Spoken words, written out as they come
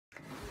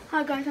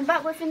Hi guys, I'm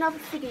back with another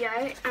video,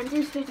 and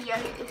this video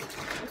is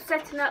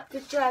setting up the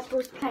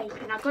Gerbils plate,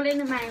 and I got it in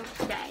the mail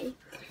today,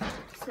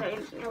 so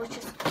I'll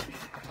just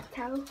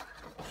show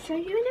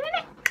you in a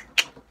minute.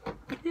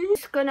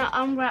 Just gonna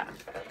unwrap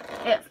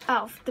it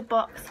out of the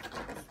box.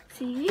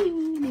 See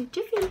you in a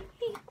jiffy.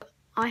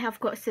 I have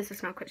got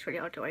scissors now because it's really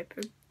hard to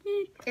open.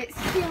 It's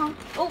here.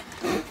 Oh,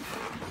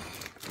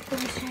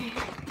 let me show you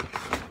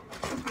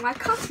my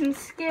cutting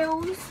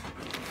skills.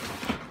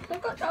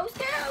 I've got those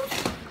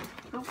skills.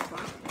 Oh,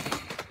 crap.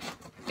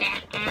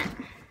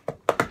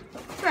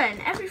 So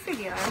in every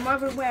video I'm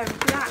either wearing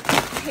black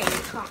or pink,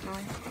 can't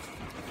I?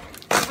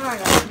 I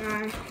don't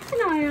know.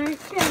 No, I don't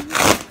care.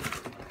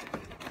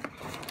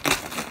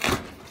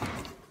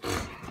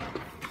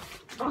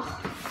 Oh,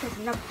 there's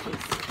another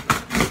piece.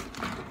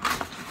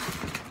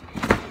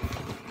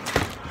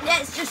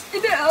 Let's just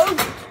stick it on.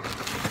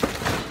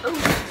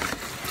 Oh.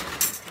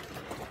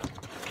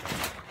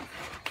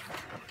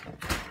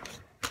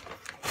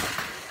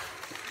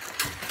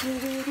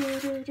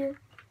 Oh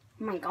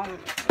my god. Oh my god.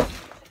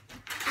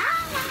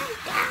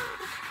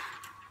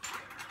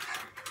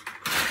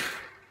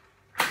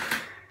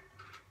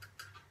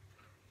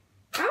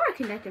 I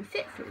reckon I can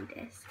fit through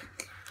this.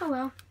 Oh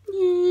well.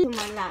 On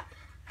my lap.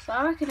 So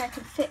I reckon I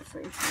can fit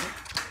through this.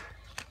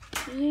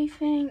 Do you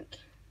think?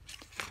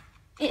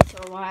 It's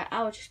alright.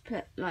 I'll just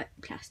put like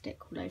plastic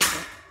all over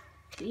it.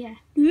 But yeah.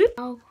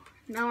 Oh,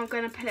 now I'm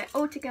going to put it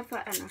all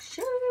together and I'll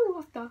show you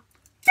after.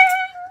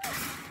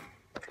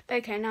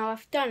 Okay, now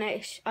I've done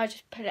it. I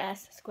just put it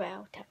as a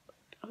square.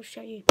 I'll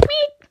show you.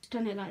 Just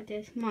done it like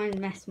this. Mine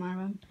messed my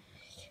room.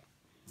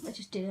 I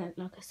just did it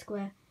like a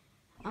square.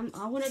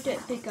 I want to do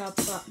it bigger,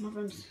 but my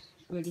room's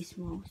really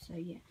small. So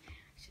yeah.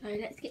 So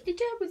let's get the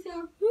gerbils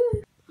out.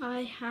 Woo.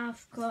 I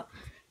have got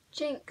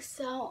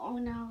Jigsaw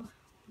on now.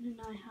 I want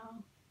to know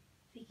how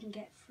he can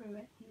get through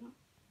it or not.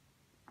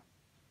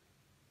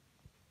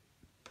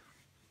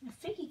 I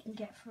think he can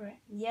get through it.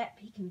 Yep,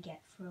 he can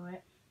get through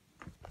it.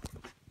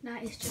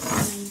 That is just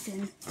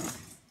amazing.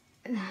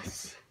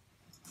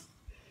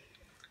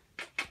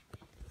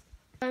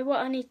 So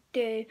what I need to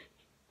do,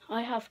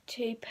 I have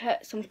to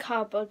put some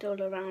cardboard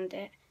all around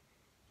it,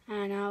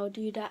 and I'll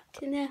do that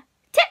in a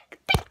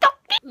tick-tock.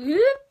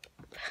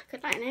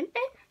 Good lightning.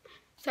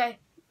 So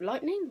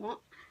lightning, what?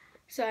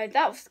 So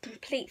that was a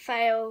complete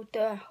fail.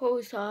 The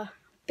holes are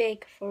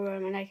big for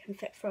them, and I can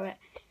fit through it.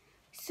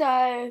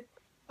 So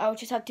I'll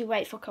just have to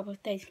wait for a couple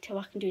of days until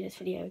I can do this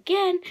video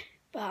again.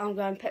 But I'm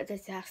going to put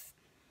this as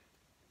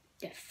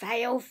the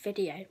fail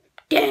video.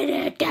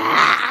 I'm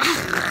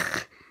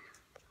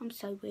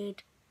so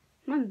weird.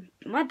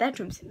 My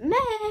bedroom's a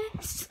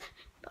mess,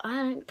 but I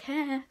don't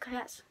care because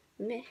that's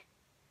me.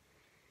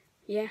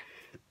 Yeah.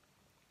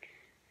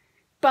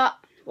 But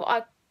what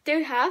I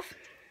do have,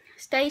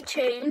 stay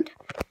tuned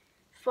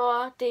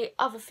for the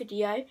other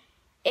video.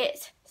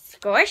 It's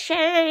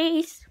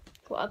squishies.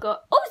 What I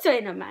got also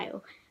in the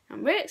mail.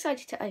 I'm really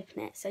excited to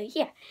open it. So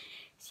yeah.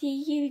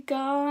 See you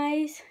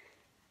guys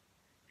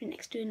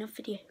next to another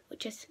video,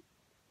 which is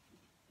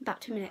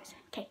about 2 minutes.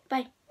 Okay,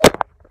 bye.